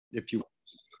if you.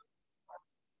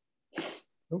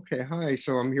 Okay, hi.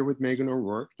 So I'm here with Meghan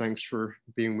O'Rourke. Thanks for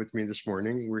being with me this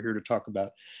morning. We're here to talk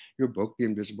about your book, The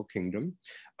Invisible Kingdom.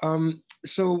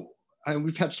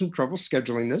 We've had some trouble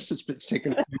scheduling this. It's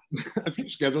taken a few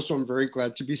schedules, so I'm very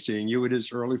glad to be seeing you. It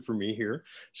is early for me here,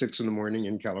 6 in the morning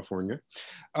in California.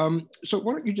 So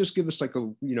why don't you just give us like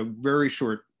a very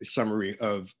short summary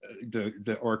of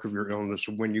the arc of your illness,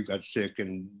 when you got sick,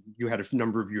 and you had a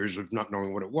number of years of not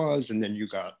knowing what it was, and then you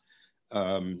got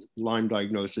Lyme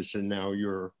diagnosis, and now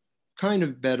you're kind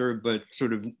of better, but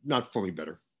sort of not fully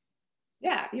better.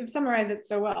 Yeah, you've summarized it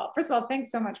so well. First of all, thanks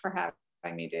so much for having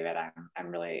me, David. I'm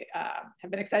really have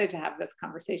been excited to have this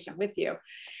conversation with you.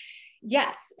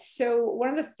 Yes, so one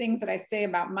of the things that I say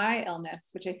about my illness,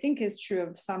 which I think is true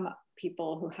of some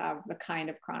people who have the kind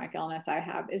of chronic illness I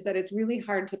have, is that it's really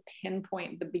hard to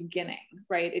pinpoint the beginning,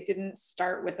 right? It didn't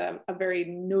start with a very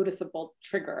noticeable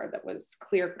trigger that was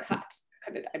clear cut,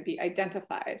 could be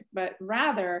identified, but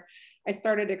rather I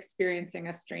started experiencing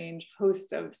a strange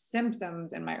host of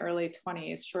symptoms in my early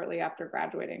 20s, shortly after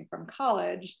graduating from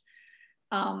college.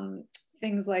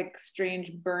 Things like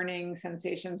strange burning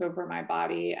sensations over my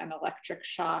body and electric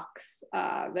shocks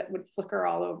that would flicker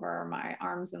all over my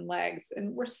arms and legs,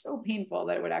 and were so painful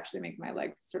that it would actually make my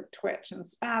legs sort of twitch and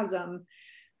spasm.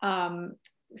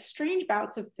 Strange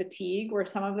bouts of fatigue, where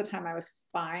some of the time I was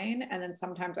fine, and then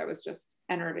sometimes I was just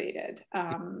enervated.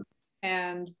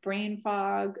 And brain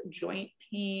fog, joint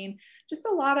pain, just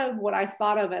a lot of what I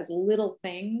thought of as little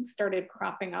things started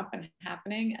cropping up and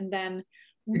happening. And then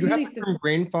did you have the term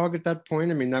brain fog at that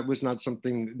point? I mean, that was not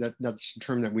something that's a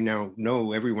term that we now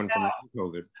know everyone from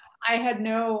COVID. I had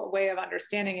no way of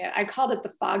understanding it. I called it the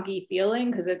foggy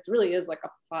feeling because it really is like a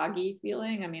foggy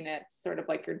feeling. I mean, it's sort of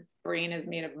like your brain is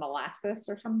made of molasses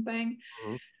or something.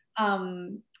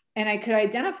 Mm-hmm. And I could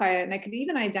identify it, and I could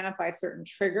even identify certain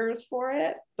triggers for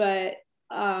it, but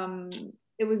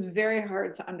it was very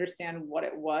hard to understand what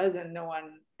it was, and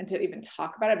to even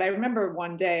talk about it. But I remember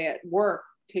one day at work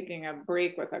taking a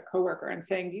break with a coworker and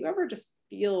saying, do you ever just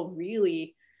feel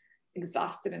really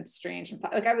exhausted and strange? And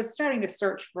like I was starting to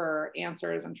search for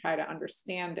answers and try to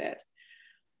understand it.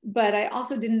 But I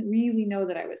also didn't really know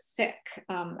that I was sick.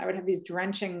 I would have these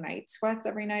drenching night sweats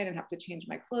every night and have to change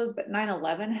my clothes. But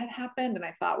 9/11 had happened, and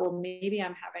I thought, well, maybe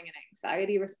I'm having an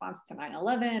anxiety response to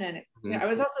 9/11. And I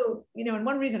was also, and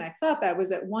one reason I thought that was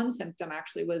that one symptom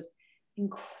actually was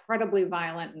incredibly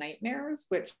violent nightmares,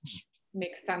 which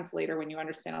makes sense later when you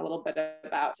understand a little bit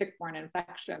about tick-borne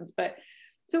infections. But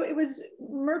so it was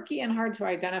murky and hard to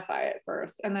identify at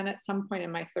first. And then at some point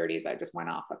in my 30s, I just went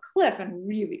off a cliff and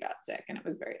really got sick. And it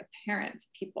was very apparent to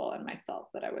people and myself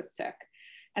that I was sick.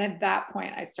 And at that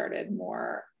point, I started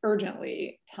more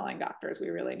urgently telling doctors we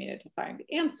really needed to find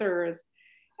answers,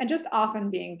 and just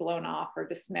often being blown off or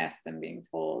dismissed and being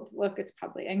told, look, it's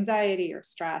probably anxiety or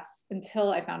stress, until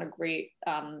I found a great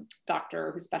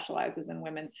doctor who specializes in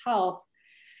women's health.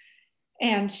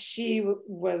 And she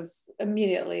was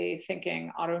immediately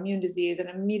thinking autoimmune disease and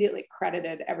immediately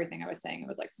credited everything I was saying. It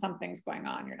was like, something's going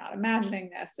on, you're not imagining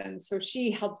this. And so she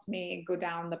helped me go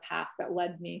down the path that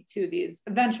led me to these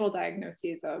eventual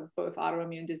diagnoses of both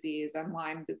autoimmune disease and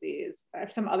Lyme disease. I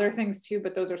have some other things too,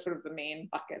 but those are sort of the main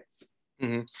buckets.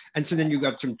 Mm-hmm. And so then you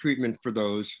got some treatment for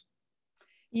those.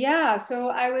 Yeah, so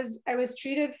I was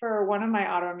treated for one of my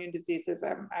autoimmune diseases.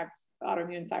 I've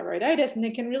autoimmune thyroiditis, and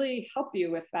they can really help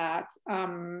you with that.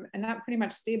 And that pretty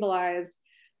much stabilized.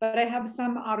 But I have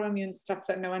some autoimmune stuff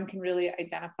that no one can really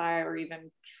identify or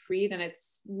even treat. And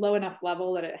it's low enough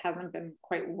level that it hasn't been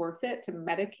quite worth it to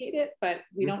medicate it. But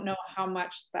we don't know how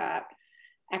much that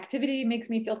activity makes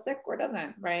me feel sick or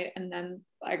doesn't, right? And then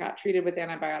I got treated with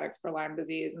antibiotics for Lyme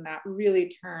disease, and that really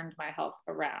turned my health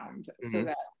around, so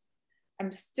that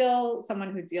I'm still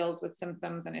someone who deals with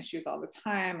symptoms and issues all the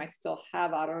time. I still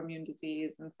have autoimmune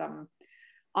disease and some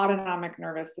autonomic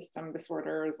nervous system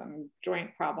disorders and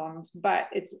joint problems, but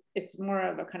it's more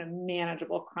of a kind of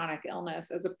manageable chronic illness,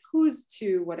 as opposed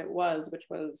to what it was, which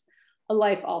was a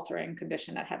life-altering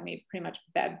condition that had me pretty much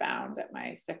bedbound at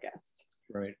my sickest.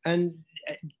 Right. And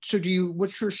so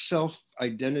what's your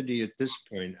self-identity at this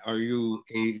point? Are you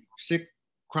a sick,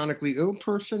 chronically ill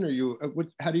person?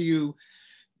 How do you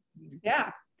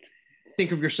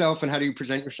think of yourself, and how do you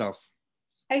present yourself?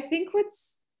 I think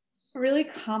what's really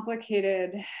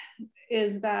complicated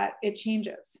is that it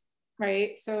changes,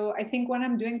 right? So I think when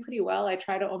I'm doing pretty well, I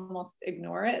try to almost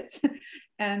ignore it.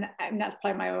 And that's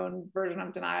probably my own version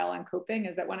of denial and coping,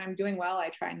 is that when I'm doing well, I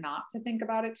try not to think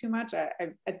about it too much. I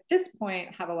at this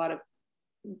point have a lot of,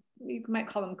 you might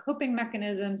call them coping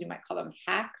mechanisms, you might call them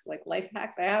hacks, like life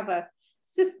hacks. I have a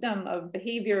system of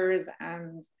behaviors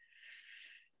and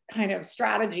kind of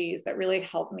strategies that really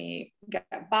help me get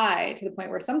by to the point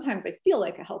where sometimes I feel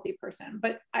like a healthy person,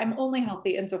 but I'm only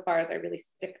healthy insofar as I really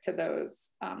stick to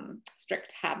those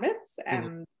strict habits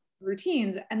and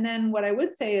routines. And then what I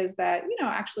would say is that, you know,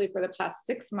 actually for the past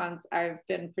 6 months, I've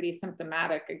been pretty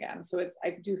symptomatic again. So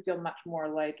I do feel much more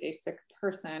like a sick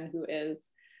person who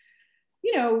is,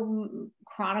 you know,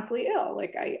 chronically ill.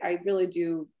 Like I really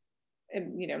do,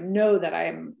 you know that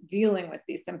I'm dealing with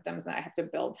these symptoms and I have to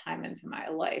build time into my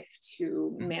life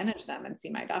to manage them and see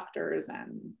my doctors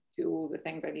and do the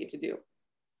things I need to do,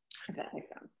 if that makes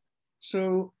sense.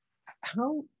 So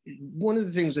one of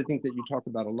the things I think that you talk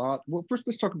about a lot, well, first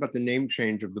let's talk about the name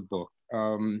change of the book.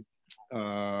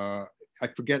 I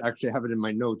forget, actually I have it in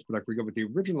my notes, but I forget what the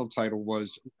original title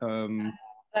was. The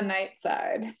Night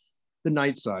Side. The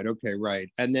Night Side, okay, right.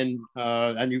 And then,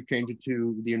 and you changed it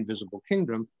to The Invisible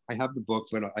Kingdom. I have the book,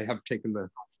 but I have taken the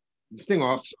thing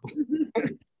off, so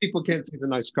people can't see the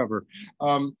nice cover.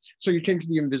 So you changed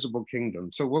to The Invisible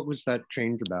Kingdom. So what was that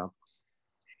change about?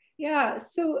 Yeah,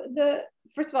 so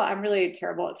first of all, I'm really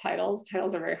terrible at titles.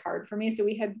 Titles are very hard for me. So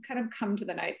we had kind of come to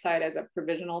The Night Side as a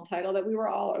provisional title that we were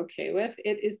all okay with.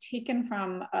 It is taken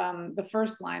from the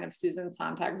first line of Susan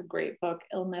Sontag's great book,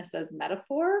 Illness as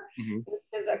Metaphor. It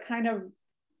is a kind of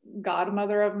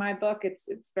godmother of my book.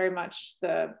 It's very much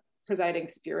the presiding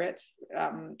spirit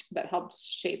that helped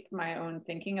shape my own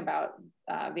thinking about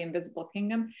the invisible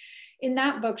kingdom. In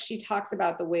that book, she talks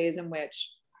about the ways in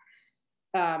which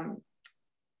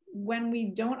when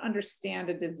we don't understand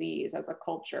a disease as a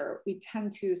culture, we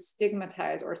tend to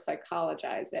stigmatize or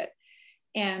psychologize it.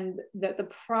 And that the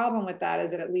problem with that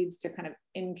is that it leads to kind of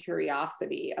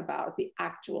incuriosity about the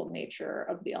actual nature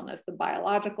of the illness, the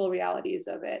biological realities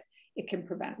of it. It can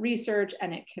prevent research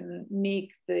and it can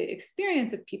make the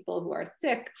experience of people who are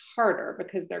sick harder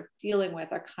because they're dealing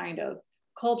with a kind of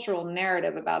cultural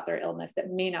narrative about their illness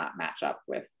that may not match up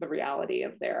with the reality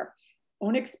of their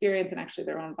own experience and actually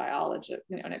their own biology,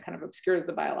 you know, and it kind of obscures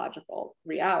the biological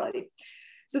reality.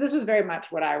 So this was very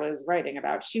much what I was writing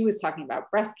about. She was talking about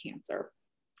breast cancer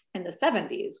in the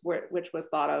 70s, which was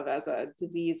thought of as a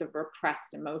disease of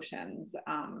repressed emotions,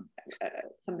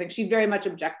 something she very much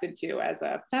objected to as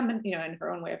a feminine, you know, in her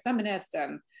own way, a feminist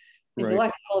and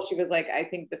intellectual. Right. She was like, I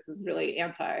think this is really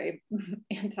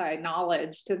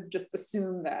anti-knowledge to just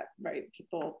assume that, right,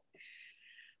 people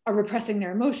are repressing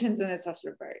their emotions, and it's also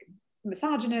very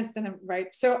misogynist and right.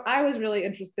 So I was really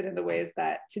interested in the ways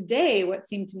that today, what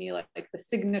seemed to me like the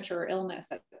signature illness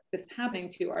that this is happening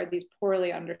to are these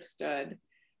poorly understood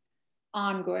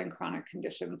ongoing chronic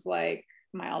conditions like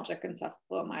myalgic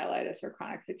encephalomyelitis or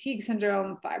chronic fatigue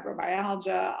syndrome,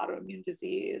 fibromyalgia, autoimmune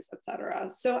disease, etc.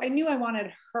 So I knew I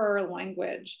wanted her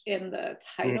language in the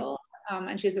title.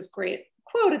 And she has this great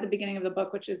quote at the beginning of the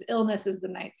book, which is, "Illness is the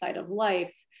night side of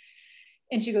life."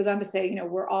 And she goes on to say, you know,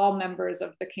 we're all members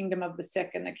of the kingdom of the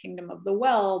sick and the kingdom of the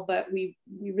well, but we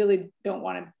really don't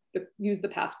want to use the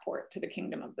passport to the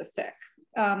kingdom of the sick.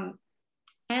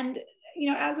 And, you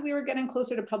know, as we were getting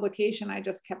closer to publication, I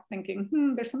just kept thinking,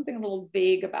 there's something a little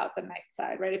vague about the night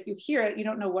side, right? If you hear it, you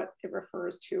don't know what it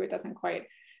refers to. It doesn't quite,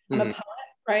 I'm a poet,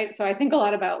 right? So I think a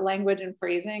lot about language and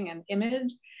phrasing and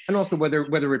image. And also whether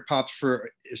it pops for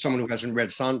someone who hasn't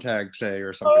read Sontag, say,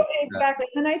 or something. Oh, exactly.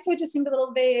 The night side just seemed a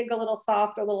little vague, a little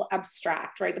soft, a little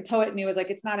abstract, right? The poet knew, was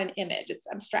like, it's not an image, it's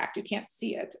abstract, you can't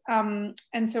see it.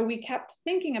 And so we kept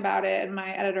thinking about it, and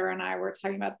my editor and I were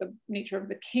talking about the nature of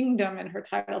the kingdom in her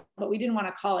title, but we didn't want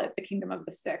to call it the kingdom of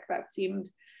the sick. That seemed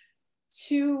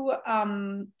too,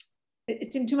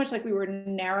 it seemed too much like we were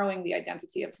narrowing the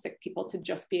identity of sick people to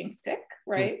just being sick,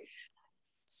 right?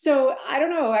 So I don't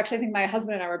know, actually, I think my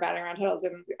husband and I were batting around titles,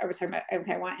 and I was talking about,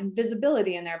 okay, I want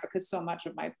invisibility in there because so much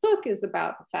of my book is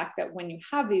about the fact that when you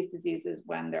have these diseases,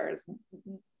 when there's,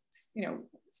 you know,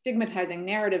 stigmatizing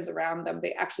narratives around them,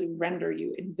 they actually render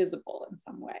you invisible in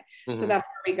some way. So that's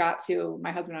where we got to,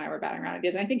 my husband and I were batting around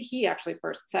ideas. And I think he actually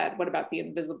first said, what about the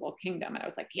invisible kingdom? And I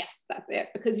was like, yes, that's it,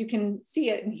 because you can see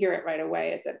it and hear it right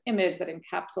away. It's an image that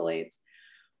encapsulates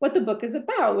what the book is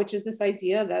about, which is this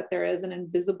idea that there is an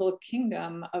invisible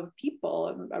kingdom of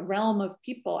people, a realm of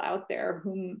people out there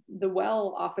whom the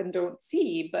well often don't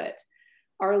see, but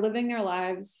are living their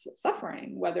lives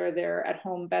suffering, whether they're at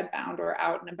home bedbound or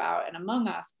out and about and among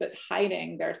us, but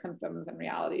hiding their symptoms and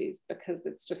realities because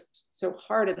it's just so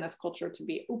hard in this culture to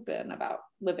be open about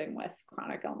living with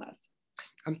chronic illness.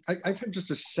 I've had just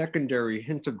a secondary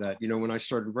hint of that, you know, when I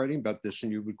started writing about this,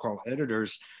 and you would call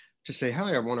editors to say,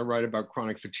 hi, I want to write about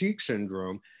chronic fatigue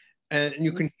syndrome. And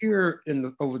you can hear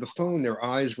over the phone, their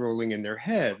eyes rolling in their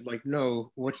head, like,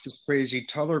 no, what's this crazy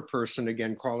Tuller person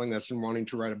again calling us and wanting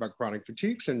to write about chronic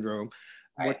fatigue syndrome?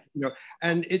 what, you know,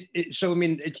 and so I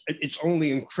mean, it's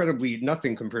only incredibly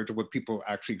nothing compared to what people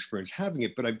actually experience having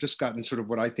it, but I've just gotten sort of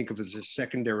what I think of as a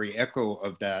secondary echo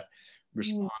of that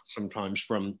response sometimes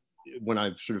from when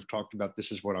I've sort of talked about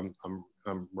this is what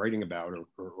I'm writing about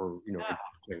or you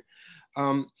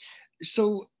know.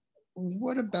 So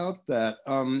what about that?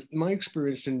 My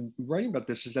experience in writing about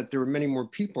this is that there are many more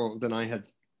people than I had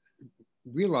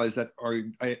realized that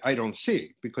I don't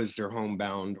see because they're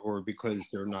homebound or because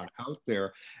they're not out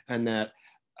there, and that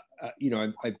you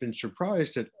know, I've been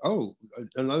surprised at, oh,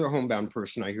 another homebound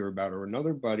person I hear about, or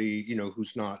another buddy, you know,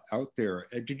 who's not out there.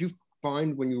 Did you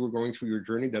find when you were going through your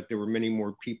journey that there were many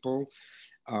more people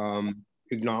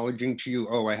acknowledging to you,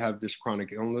 oh, I have this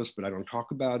chronic illness, but I don't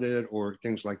talk about it, or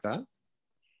things like that?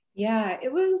 Yeah,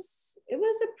 it was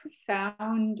a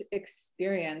profound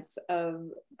experience of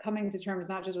coming to terms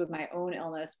not just with my own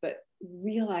illness, but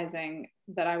realizing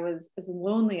that I was as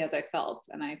lonely as I felt,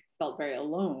 and I felt very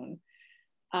alone.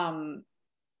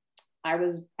 I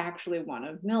was actually one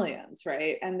of millions,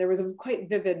 right? And there was a quite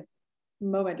vivid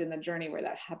moment in the journey where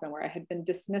that happened, where I had been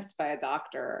dismissed by a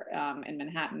doctor in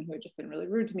Manhattan who had just been really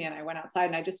rude to me. And I went outside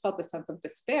and I just felt this sense of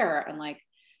despair and like,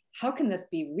 how can this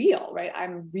be real, right?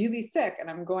 I'm really sick and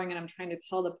I'm going and I'm trying to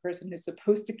tell the person who's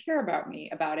supposed to care about me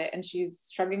about it. And she's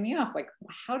shrugging me off. Like,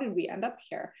 how did we end up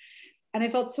here? And I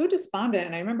felt so despondent.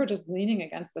 And I remember just leaning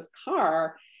against this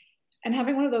car and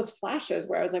having one of those flashes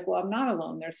where I was like, well, I'm not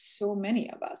alone. There's so many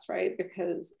of us, right?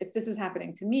 Because if this is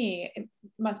happening to me, it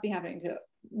must be happening to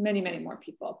many, many more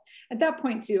people. At that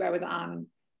point too, I was on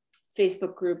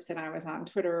Facebook groups and I was on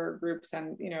Twitter groups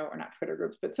and, you know, or not Twitter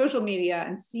groups, but social media,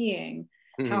 and seeing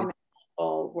how many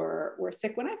people were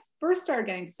sick. When I first started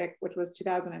getting sick, which was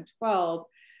 2012,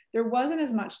 there wasn't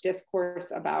as much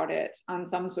discourse about it on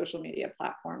some social media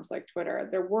platforms like Twitter.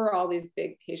 There were all these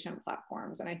big patient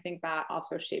platforms. And I think that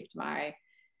also shaped my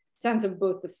sense of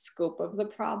both the scope of the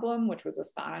problem, which was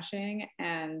astonishing,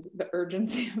 and the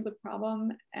urgency of the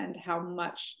problem, and how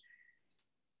much,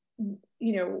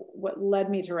 you know, what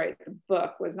led me to write the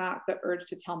book was not the urge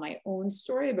to tell my own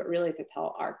story, but really to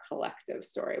tell our collective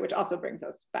story, which also brings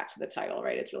us back to the title,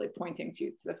 right? It's really pointing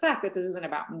to the fact that this isn't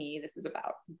about me, this is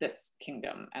about this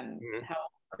kingdom, and how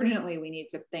urgently we need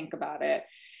to think about it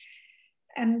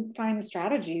and find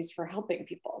strategies for helping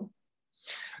people.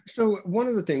 So one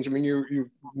of the things, I mean,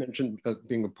 you mentioned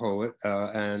being a poet,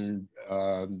 and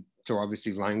so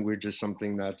obviously language is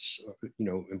something that's, you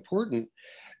know, important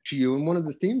to you. And one of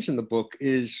the themes in the book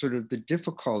is sort of the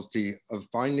difficulty of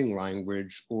finding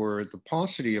language, or the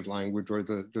paucity of language, or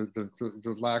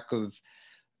the lack of,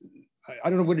 I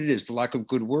don't know what it is, the lack of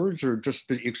good words, or just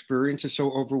the experience is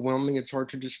so overwhelming it's hard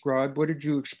to describe. What did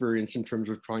you experience in terms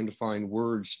of trying to find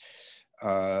words, you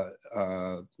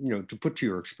know, to put to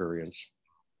your experience?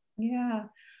 Yeah,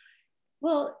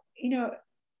 well, you know,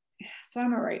 so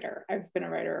I'm a writer. I've been a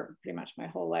writer pretty much my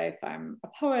whole life. I'm a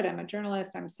poet, I'm a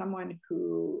journalist, I'm someone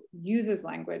who uses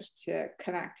language to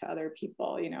connect to other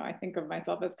people. You know, I think of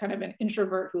myself as kind of an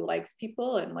introvert who likes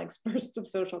people and likes bursts of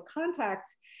social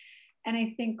contact. And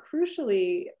I think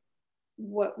crucially,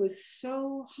 what was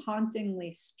so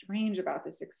hauntingly strange about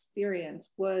this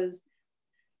experience was,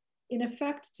 in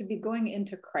effect, to be going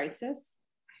into crisis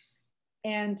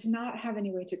and to not have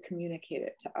any way to communicate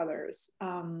it to others,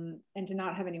 and to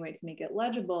not have any way to make it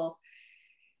legible.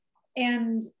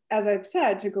 And as I've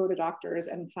said, to go to doctors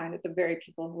and find that the very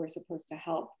people who were supposed to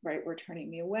help, right, were turning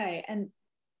me away. And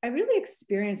I really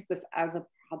experienced this as a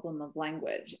problem of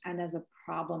language and as a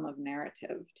problem of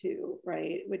narrative too,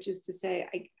 right? Which is to say,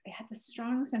 I had the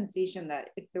strong sensation that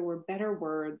if there were better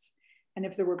words, and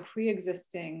if there were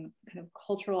pre-existing kind of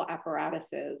cultural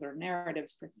apparatuses or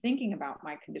narratives for thinking about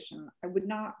my condition, I would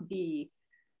not be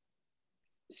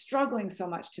struggling so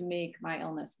much to make my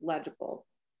illness legible.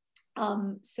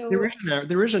 So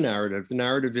there is a narrative. The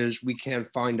narrative is we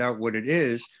can't find out what it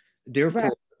is, therefore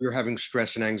right. You're having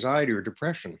stress and anxiety or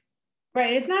depression.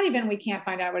 Right. It's not even we can't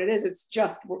find out what it is. It's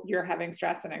just you're having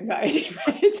stress and anxiety.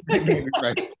 Right? It's, like,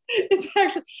 right. It's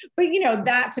actually, but you know,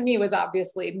 that to me was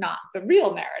obviously not the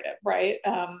real narrative, right?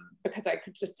 Because I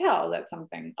could just tell that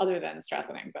something other than stress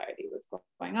and anxiety was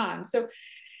going on. So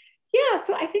yeah,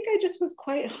 so I think I just was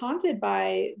quite haunted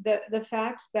by the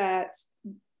fact that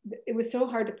it was so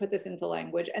hard to put this into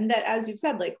language, and that, as you've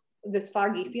said, like this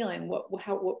foggy feeling, what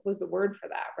was the word for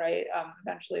that, right?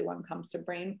 Eventually one comes to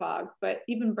brain fog, but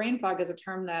even brain fog is a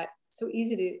term that so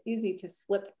easy to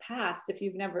slip past if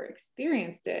you've never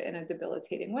experienced it in a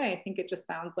debilitating way. I think it just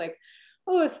sounds like,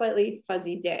 oh, a slightly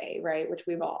fuzzy day, right? Which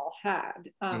we've all had.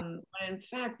 When in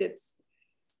fact,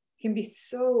 can be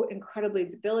so incredibly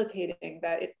debilitating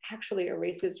that it actually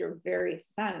erases your very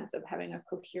sense of having a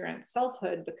coherent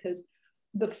selfhood, because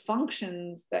the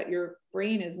functions that your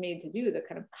brain is made to do, the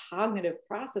kind of cognitive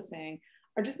processing,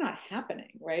 are just not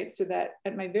happening, right? So that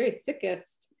at my very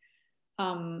sickest,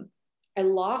 I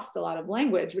lost a lot of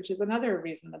language, which is another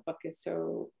reason the book is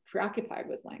so preoccupied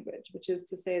with language, which is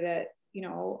to say that, you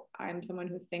know, I'm someone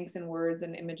who thinks in words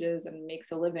and images and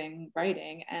makes a living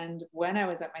writing. And when I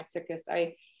was at my sickest,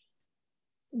 the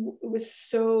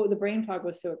brain fog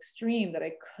was so extreme that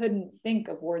I couldn't think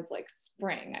of words like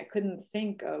spring. I couldn't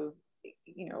think of,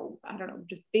 you know, I don't know,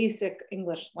 just basic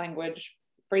English language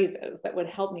phrases that would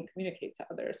help me communicate to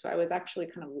others. So I was actually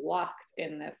kind of locked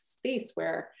in this space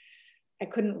where I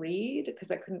couldn't read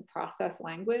because I couldn't process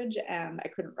language, and I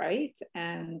couldn't write,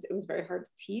 and it was very hard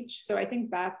to teach. So I think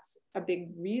that's a big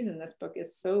reason this book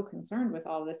is so concerned with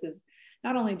all this, is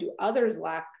not only do I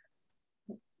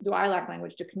lack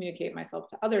language to communicate myself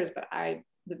to others, but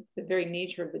the very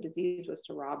nature of the disease was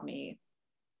to rob me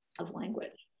of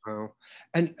language. Oh,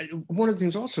 and one of the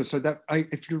things also, so that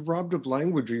if you're robbed of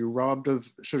language, are you robbed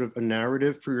of sort of a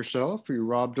narrative for yourself? Are you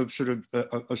robbed of sort of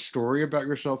a story about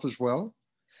yourself as well?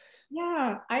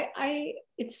 Yeah,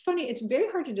 it's funny. It's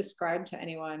very hard to describe to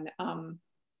anyone,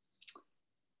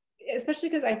 especially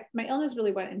because my illness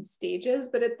really went in stages.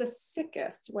 But at the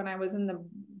sickest, when I was in the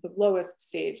lowest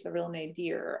stage, the real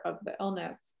nadir of the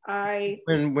illness,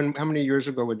 When how many years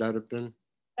ago would that have been?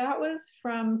 That was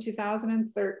from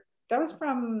 2013. That was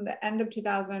from the end of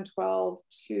 2012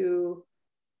 to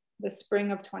the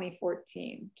spring of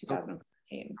 2014. I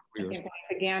think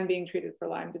I began being treated for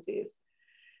Lyme disease.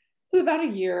 So about a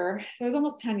year, so it was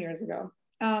almost 10 years ago.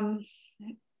 And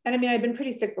I mean, I'd been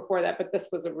pretty sick before that, but this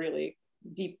was a really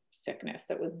deep sickness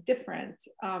that was different,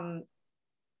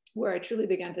 where I truly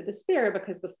began to despair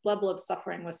because this level of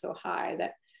suffering was so high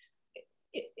that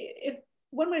if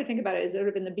one way to think about it is sort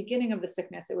of in the beginning of the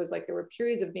sickness, it was like there were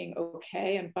periods of being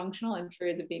okay and functional and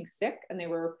periods of being sick. And I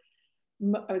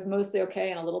was mostly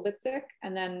okay and a little bit sick.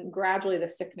 And then gradually the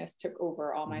sickness took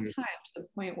over all my time, to the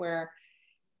point where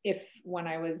when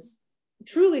I was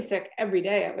truly sick every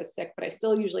day, I was sick, but I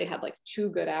still usually had like 2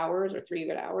 good hours or 3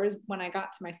 good hours. When I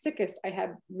got to my sickest, I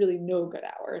had really no good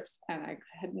hours, and I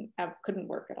couldn't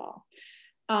work at all.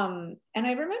 And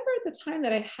I remember at the time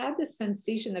that I had this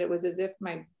sensation that it was as if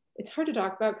it's hard to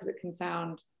talk about because it can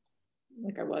sound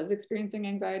like I was experiencing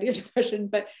anxiety or depression,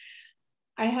 but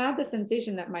I had the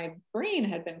sensation that my brain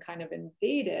had been kind of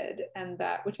invaded, and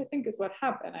which I think is what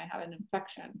happened. I had an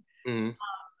infection.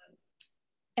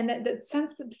 And that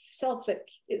sense of self that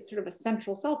is sort of a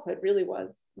central selfhood really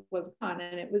was gone.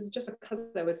 And it was just because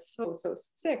I was so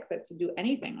sick that to do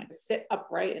anything like sit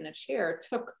upright in a chair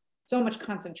took so much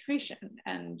concentration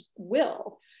and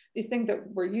will, these things that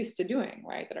we're used to doing,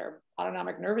 right, that our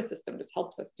autonomic nervous system just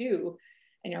helps us do,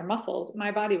 and your muscles,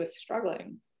 my body was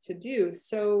struggling to do.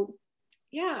 So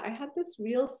yeah, I had this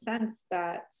real sense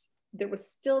that there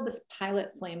was still this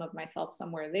pilot flame of myself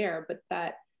somewhere there, but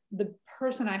that the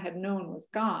person I had known was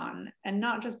gone. And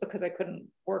not just because I couldn't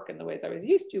work in the ways I was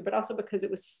used to, but also because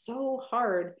it was so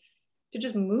hard to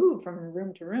just move from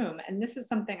room to room. And this is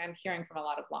something I'm hearing from a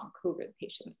lot of long COVID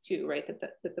patients too, right?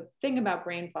 That the thing about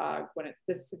brain fog when it's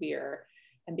this severe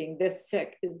and being this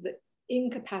sick is that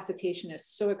incapacitation is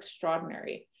so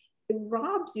extraordinary. It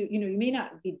robs you, you may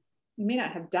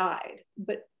not have died,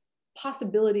 but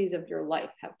possibilities of your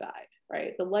life have died,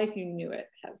 right? The life you knew it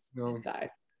has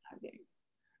died.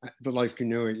 The life you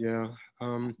knew it, yeah.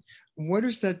 What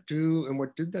does that do, and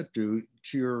what did that do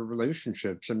to your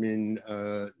relationships? I mean,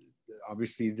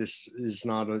 obviously this is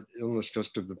not an illness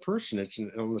just of the person, it's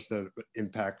an illness that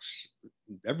impacts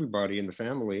everybody in the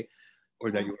family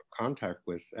or that you have contact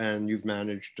with. And you've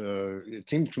managed, it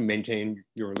seems to maintain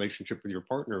your relationship with your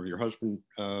partner, with your husband,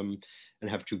 and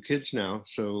have 2 kids now.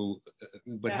 So,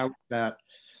 but how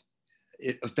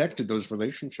it affected those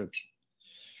relationships?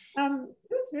 It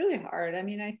was really hard. I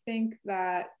mean, I think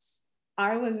that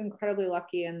I was incredibly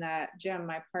lucky in that Jim,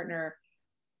 my partner,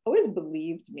 always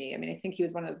believed me. I mean, I think he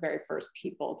was one of the very first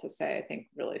people to say, I think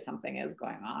really something is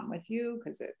going on with you,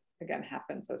 because it, again,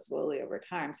 happened so slowly over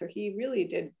time. So he really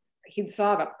did, he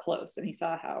saw it up close and he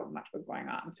saw how much was going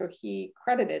on. So he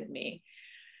credited me.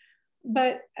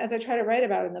 But as I try to write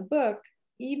about in the book,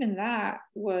 even that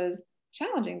was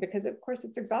challenging because of course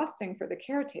it's exhausting for the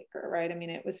caretaker, right? I mean,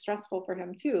 it was stressful for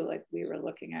him too. Like we were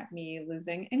looking at me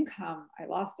losing income. I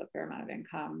lost a fair amount of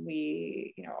income.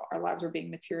 Our lives were being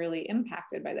materially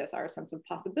impacted by this. Our sense of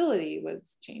possibility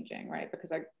was changing, right?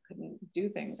 Because I couldn't do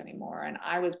things anymore. And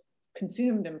I was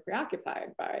consumed and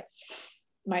preoccupied by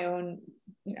my own,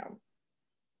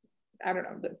 I don't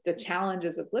know, the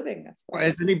challenges of living this way.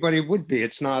 As anybody would be.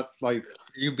 It's not like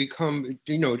you become,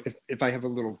 if I have a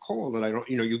little cold and I don't,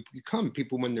 you become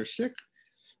people when they're sick.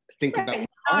 think about you're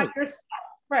not yourself,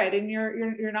 right? And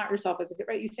you're not yourself as a,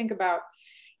 right? You think about,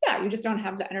 yeah, you just don't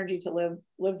have the energy to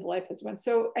live life as one.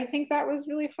 So I think that was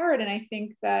really hard. And I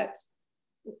think that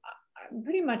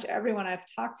pretty much everyone I've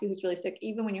talked to who's really sick,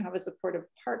 even when you have a supportive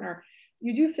partner,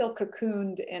 you do feel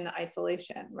cocooned in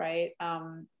isolation, right?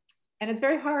 And it's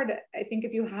very hard, I think,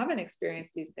 if you haven't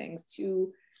experienced these things,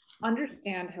 to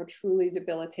understand how truly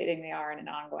debilitating they are in an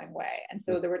ongoing way. And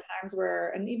so there were times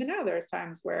where, and even now there's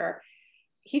times where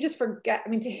he just forget. I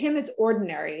mean, to him, it's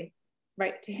ordinary,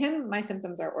 right? To him, my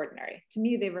symptoms are ordinary. To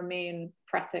me, they remain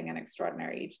pressing and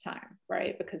extraordinary each time,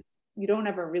 right? Because you don't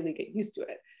ever really get used to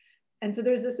it. And so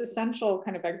there's this essential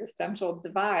kind of existential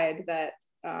divide that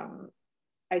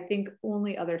I think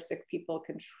only other sick people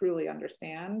can truly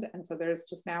understand. And so there's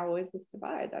just now always this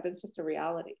divide. That is just a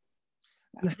reality.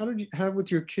 And how did you have with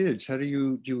your kids? How do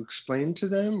you explain to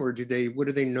them, or what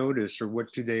do they notice, or what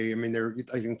do they? I mean, they're,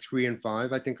 I think, 3 and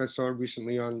 5. I think I saw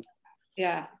recently on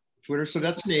Twitter. So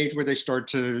that's an age where they start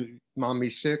to,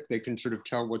 mommy's sick. They can sort of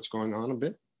tell what's going on a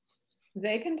bit.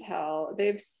 They can tell.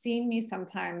 They've seen me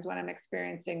sometimes when I'm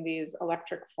experiencing these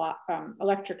electric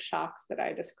shocks that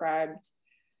I described,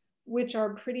 which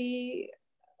are pretty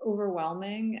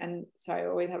overwhelming. And so I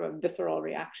always have a visceral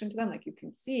reaction to them. Like you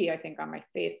can see, I think, on my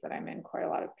face that I'm in quite a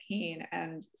lot of pain.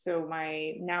 And so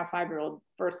my now 5-year-old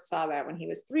first saw that when he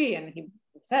was 3, and he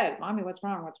said, "Mommy, what's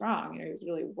wrong? What's wrong?" You know, he was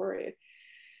really worried.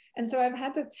 And so I've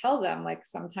had to tell them, like,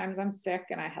 sometimes I'm sick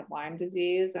and I had Lyme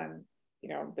disease, and you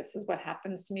know, this is what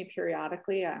happens to me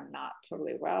periodically. I'm not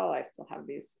totally well. I still have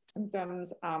these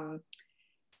symptoms.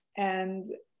 And,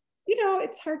 you know,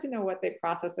 it's hard to know what they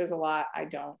process. There's a lot I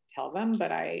don't tell them,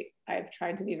 but I've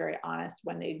tried to be very honest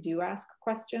when they do ask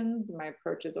questions. My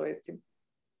approach is always to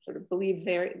sort of believe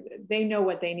they know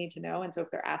what they need to know. And so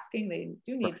if they're asking, they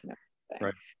do need to know something.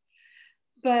 Right.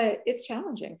 But it's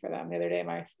challenging for them. The other day,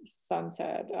 my son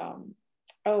said,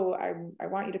 "Oh, I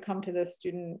want you to come to the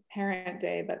student parent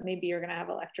day, but maybe you're going to have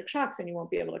electric shocks and you won't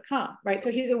be able to come," right?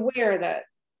 So he's aware that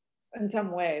in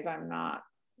some ways I'm not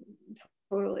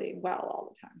totally well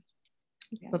all the time.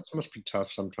 Yeah. That must be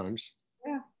tough sometimes.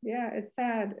 Yeah, it's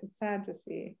sad. It's sad to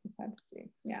see.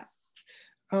 Yeah.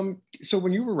 So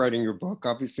when you were writing your book,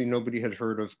 obviously nobody had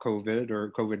heard of COVID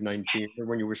or COVID-19, or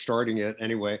when you were starting it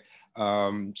anyway.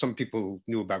 Some people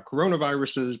knew about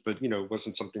coronaviruses, but, you know, it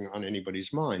wasn't something on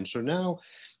anybody's mind. So now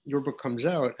your book comes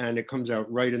out, and it comes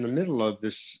out right in the middle of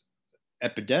this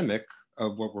epidemic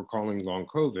of what we're calling long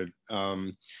COVID.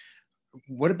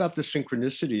 What about the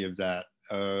synchronicity of that?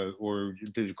 Or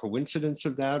the coincidence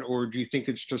of that? Or do you think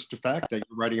it's just the fact that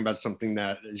you're writing about something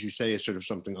that, as you say, is sort of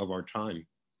something of our time?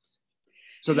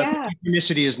 So that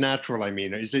synchronicity is natural. I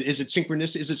mean, is it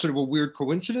synchronicity? Is it sort of a weird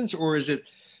coincidence, or is it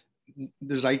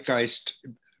the zeitgeist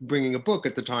bringing a book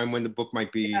at the time when the book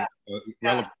might be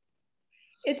relevant?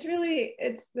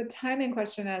 It's the timing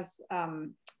question. As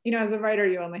you know, as a writer,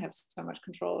 you only have so much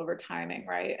control over timing,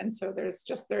 right? And so there is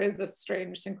this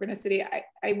strange synchronicity.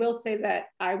 I will say that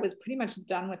I was pretty much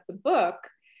done with the book.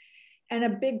 And a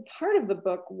big part of the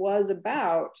book was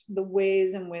about the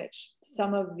ways in which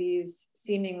some of these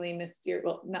seemingly mysterious,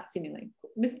 well, not seemingly,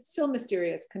 still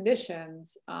mysterious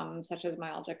conditions, such as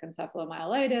myalgic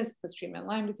encephalomyelitis, post-treatment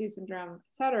Lyme disease syndrome,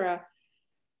 et cetera,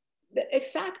 a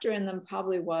factor in them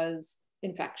probably was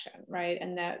infection, right?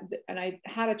 And I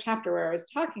had a chapter where I was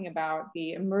talking about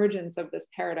the emergence of this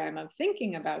paradigm of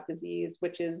thinking about disease,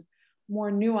 which is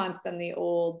more nuanced than the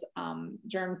old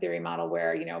germ theory model,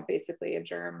 where, you know, basically a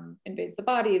germ invades the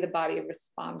body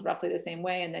responds roughly the same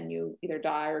way, and then you either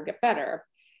die or get better.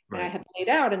 Right. And I had laid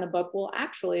out in the book, well,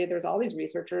 actually, there's all these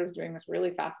researchers doing this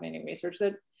really fascinating research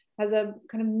that has a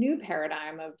kind of new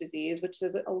paradigm of disease, which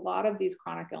says that a lot of these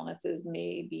chronic illnesses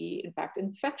may be, in fact,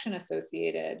 infection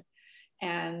associated.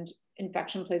 And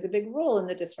infection plays a big role in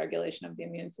the dysregulation of the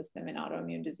immune system in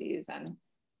autoimmune disease and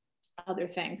other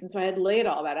things. And so I had laid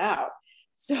all that out.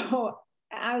 So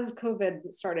as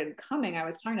COVID started coming, I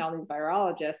was talking to all these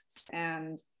virologists,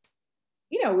 and,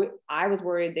 you know, I was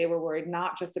worried, they were worried,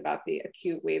 not just about the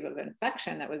acute wave of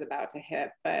infection that was about to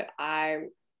hit, but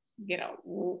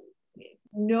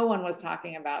no one was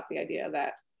talking about the idea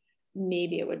that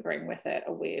maybe it would bring with it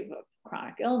a wave of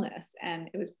chronic illness. And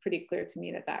it was pretty clear to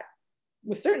me that that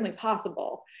was certainly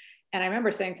possible. And I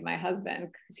remember saying to my husband,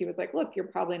 because he was like, "Look, you're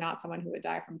probably not someone who would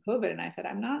die from COVID." And I said,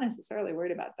 "I'm not necessarily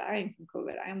worried about dying from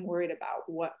COVID. I am worried about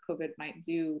what COVID might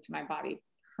do to my body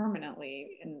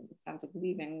permanently, in the sense of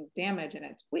leaving damage in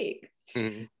its wake."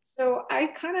 Mm-hmm. So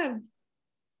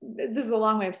this is a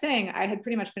long way of saying I had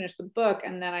pretty much finished the book,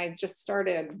 and then I just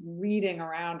started reading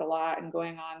around a lot and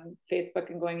going on Facebook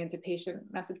and going into patient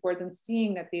message boards and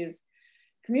seeing that these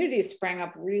communities sprang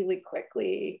up really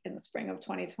quickly in the spring of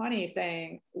 2020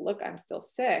 saying, look, I'm still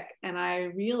sick. And I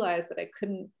realized that I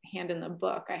couldn't hand in the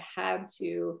book. I had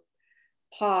to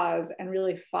pause and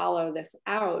really follow this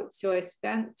out. So I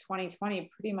spent 2020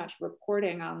 pretty much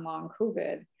reporting on long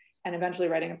COVID and eventually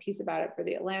writing a piece about it for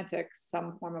The Atlantic,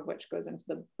 some form of which goes into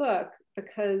the book,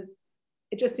 because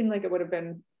it just seemed like it would have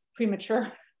been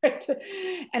premature. Right?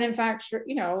 And in fact,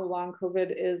 long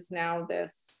COVID is now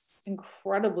this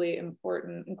incredibly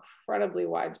important, incredibly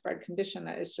widespread condition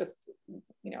that is just,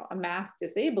 a mass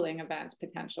disabling event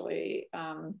potentially.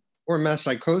 Or mass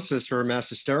psychosis or a mass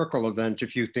hysterical event,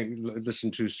 if you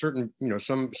listen to certain,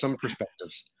 some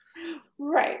perspectives.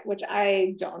 Right, which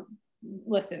I don't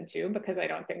listen to because I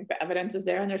don't think the evidence is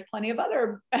there, and there's plenty of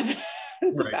other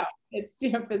evidence about its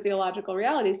physiological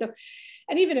reality. So,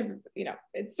 and even if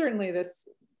it's certainly this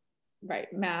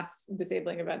mass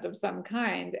disabling event of some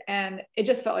kind, and it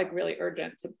just felt like really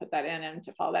urgent to put that in and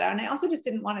to follow that out. And I also just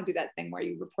didn't want to do that thing where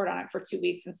you report on it for 2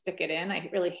 weeks and stick it in. I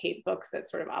really hate books that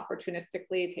sort of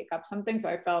opportunistically take up something. So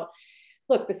I felt,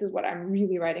 look, this is what I'm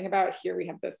really writing about. Here we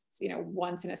have this,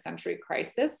 once in a century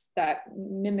crisis that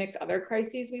mimics other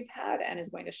crises we've had and is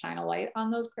going to shine a light on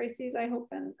those crises, I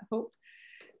hope.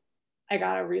 I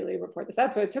got to really report this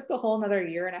out. So it took a whole another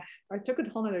year it took a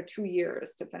whole another 2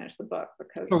 years to finish the book,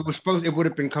 because it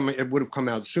would have come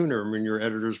out sooner. I mean, your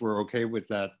editors were okay with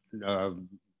that,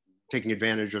 taking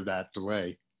advantage of that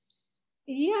delay.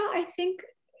 Yeah, I think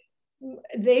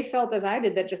they felt as I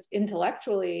did, that just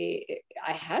intellectually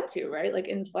I had to, right? Like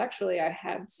intellectually I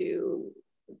had to,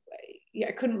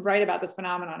 I couldn't write about this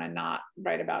phenomenon and not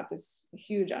write about this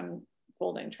huge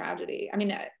unfolding tragedy. I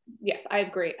mean, yes, I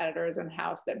have great editors in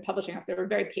house, that publishing house, they were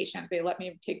very patient. They let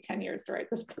me take 10 years to write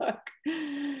this book.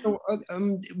 So,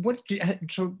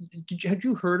 had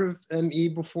you heard of ME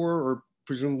before, or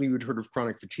presumably you'd heard of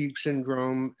chronic fatigue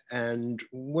syndrome? And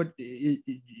what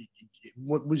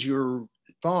was your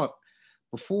thought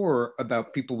before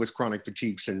about people with chronic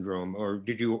fatigue syndrome? Or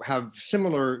did you have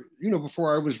similar,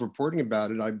 before I was reporting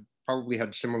about it, I probably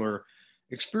had similar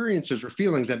experiences or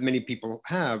feelings that many people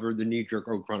have, or the knee-jerk,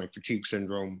 chronic fatigue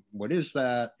syndrome, what is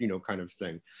that, kind of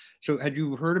thing. So had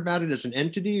you heard about it as an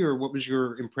entity, or what was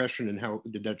your impression, and how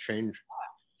did that change?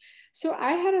 So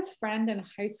I had a friend in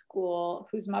high school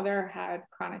whose mother had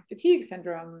chronic fatigue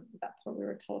syndrome. That's what we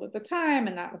were told at the time,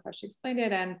 and that was how she explained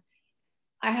it. And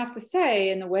I have to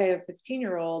say, in the way of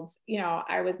 15-year-olds,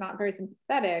 I was not very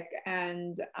sympathetic.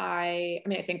 And I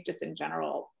think just in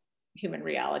general, human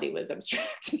reality was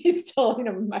abstract to me still.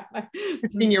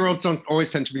 15-year-olds don't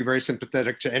always tend to be very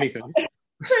sympathetic to anything.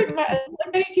 Like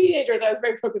many teenagers, I was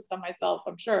very focused on myself,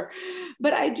 I'm sure.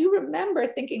 But I do remember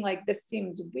thinking, like, this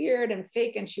seems weird and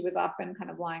fake. And she was often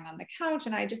kind of lying on the couch.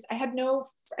 And I think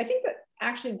that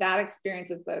actually that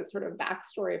experience is the sort of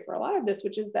backstory for a lot of this,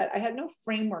 which is that I had no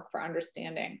framework for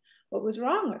understanding what was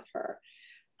wrong with her.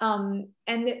 And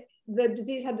the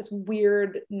disease had this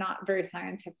weird, not very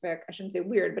scientific, I shouldn't say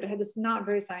weird, but it had this not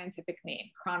very scientific name,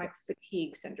 chronic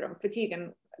fatigue syndrome. Fatigue,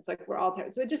 and it's like we're all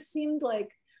tired. So it just seemed like,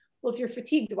 well, if you're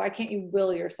fatigued, why can't you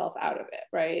will yourself out of it,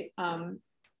 right?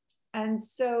 And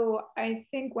so I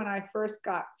think when I first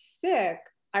got sick,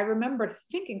 I remember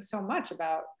thinking so much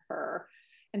about her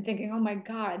and thinking, oh my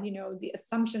God, the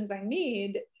assumptions I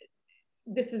made,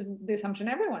 this is the assumption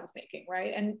everyone's making,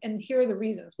 right? And here are the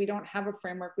reasons. We don't have a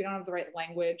framework. We don't have the right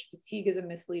language. Fatigue is a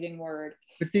misleading word.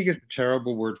 Fatigue is a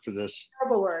terrible word for this.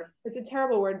 Terrible word. It's a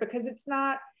terrible word because it's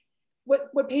not,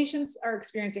 what patients are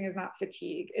experiencing is not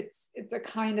fatigue. It's a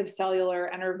kind of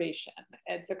cellular enervation.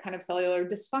 It's a kind of cellular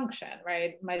dysfunction,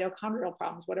 right? Mitochondrial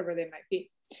problems, whatever they might be.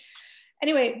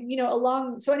 Anyway,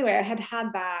 I had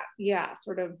that,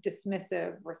 sort of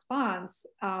dismissive response.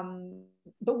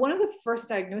 But one of the first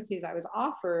diagnoses I was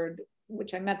offered,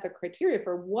 which I met the criteria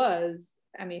for, was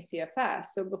ME/CFS.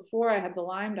 So before I had the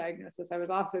Lyme diagnosis, I was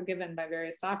also given by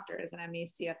various doctors an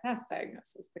ME/CFS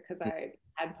diagnosis, because I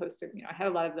had posted, I had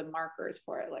a lot of the markers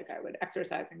for it. Like I would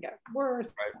exercise and get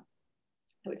worse. Right.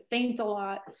 I would faint a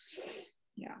lot.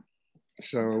 Yeah.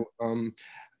 So,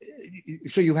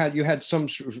 so you had some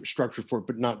structure for it,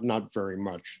 but not very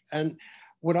much. And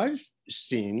what I've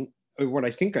seen, or what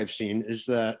I think I've seen, is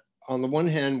that on the one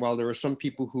hand, while there are some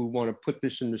people who want to put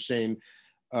this in the same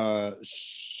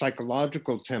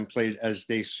psychological template as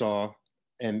they saw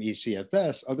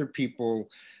ME/CFS, other people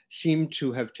seem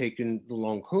to have taken the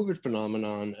long COVID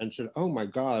phenomenon and said, oh my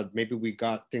God, maybe we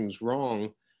got things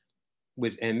wrong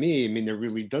with ME. I mean, there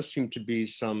really does seem to be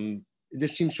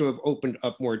this seems to have opened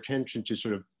up more attention to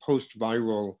sort of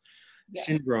post-viral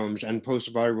syndromes and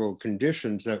post-viral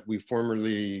conditions that we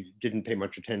formerly didn't pay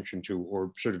much attention to,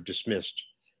 or sort of dismissed.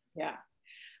 Yeah.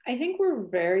 I think we're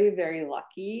very, very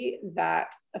lucky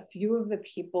that a few of the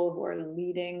people who are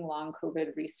leading long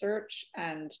COVID research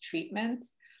and treatment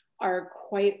are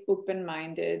quite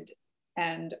open-minded,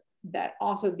 and that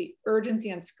also the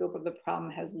urgency and scope of the problem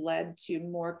has led to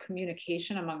more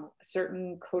communication among a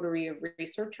certain coterie of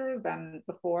researchers than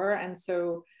before. And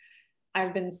so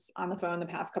I've been on the phone the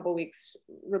past couple of weeks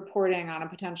reporting on a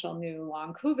potential new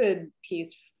long COVID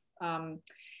piece.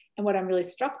 And what I'm really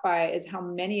struck by is how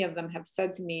many of them have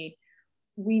said to me,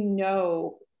 we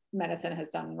know medicine has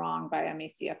done wrong by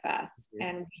ME/CFS,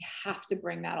 and we have to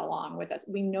bring that along with us.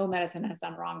 We know medicine has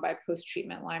done wrong by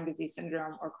post-treatment Lyme disease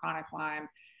syndrome or chronic Lyme.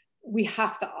 We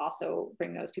have to also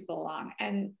bring those people along.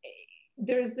 And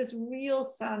there's this real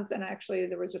sense, and actually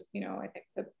there was just, I think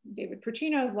that David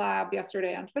Puccino's lab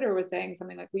yesterday on Twitter was saying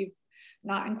something like, we've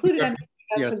not included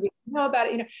ME/CFS because we know about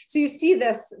it, So you see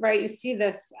this, right? You see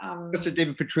this. That's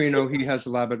David Petrino. He has a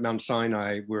lab at Mount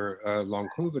Sinai, where a long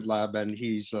COVID lab, and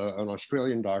he's an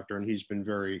Australian doctor, and he's been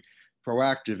very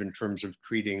proactive in terms of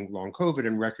treating long COVID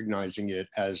and recognizing it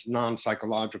as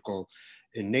non-psychological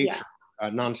in nature,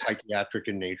 non-psychiatric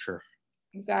in nature.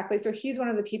 Exactly. So he's one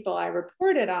of the people I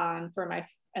reported on for my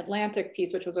Atlantic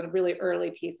piece, which was a really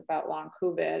early piece about long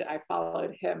COVID. I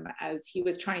followed him as he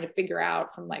was trying to figure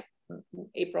out from like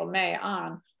April, May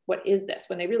on, what is this,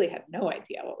 when they really had no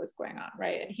idea what was going on,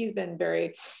 right? And he's been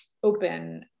very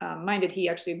open minded. He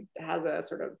actually has a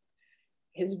sort of,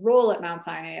 his role at Mount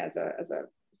Sinai as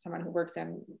someone who works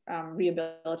in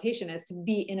rehabilitation is to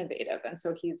be innovative. And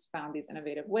so he's found these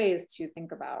innovative ways to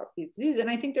think about these diseases. And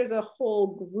I think there's a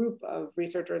whole group of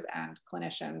researchers and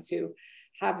clinicians who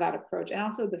have that approach. And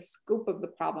also the scope of the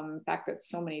problem, the fact that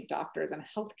so many doctors and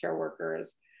healthcare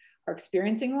workers are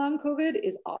experiencing long COVID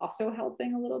is also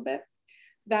helping a little bit.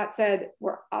 That said,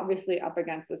 we're obviously up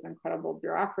against this incredible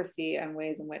bureaucracy and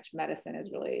ways in which medicine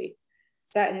is really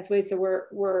set in its ways. So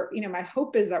we're my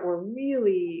hope is that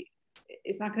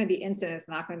it's not going to be instant. It's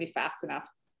not going to be fast enough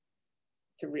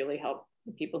to really help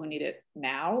the people who need it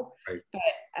now. Right. But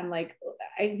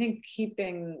I think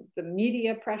keeping the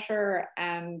media pressure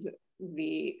and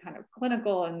the kind of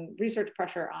clinical and research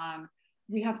pressure on,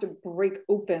 we have to break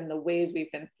open the ways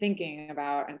we've been thinking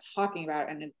about and talking about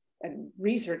and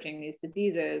researching these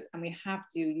diseases. And we have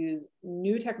to use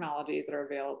new technologies that are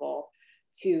available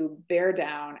to bear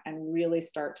down and really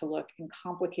start to look in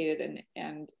complicated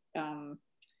and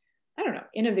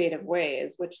innovative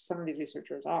ways, which some of these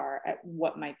researchers are, at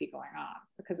what might be going on,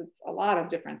 because it's a lot of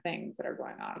different things that are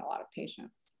going on in a lot of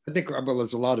patients. I think, well,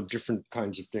 there's a lot of different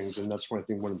kinds of things, and that's one of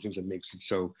the things that makes it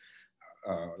so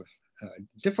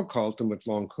difficult. And with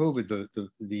long COVID,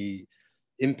 the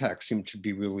impacts seem to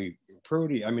be really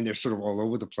pretty. I mean, they're sort of all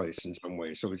over the place in some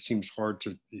ways. So it seems hard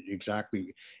to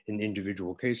exactly in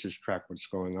individual cases track what's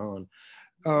going on.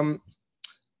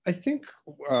 I think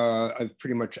I've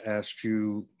pretty much asked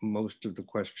you most of the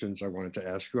questions I wanted to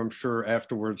ask you. I'm sure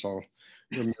afterwards I'll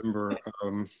remember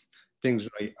things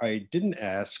I didn't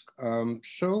ask.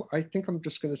 So I think I'm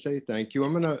just going to say thank you.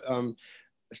 I'm going to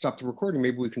stop the recording.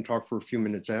 Maybe we can talk for a few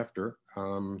minutes after.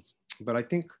 But I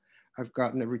think I've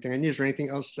gotten everything I need. Is there anything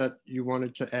else that you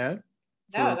wanted to add?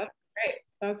 No, that's great.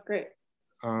 That's great.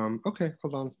 Okay,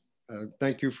 hold on.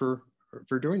 Thank you for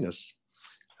doing this.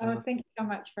 Oh, thank you so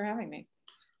much for having me.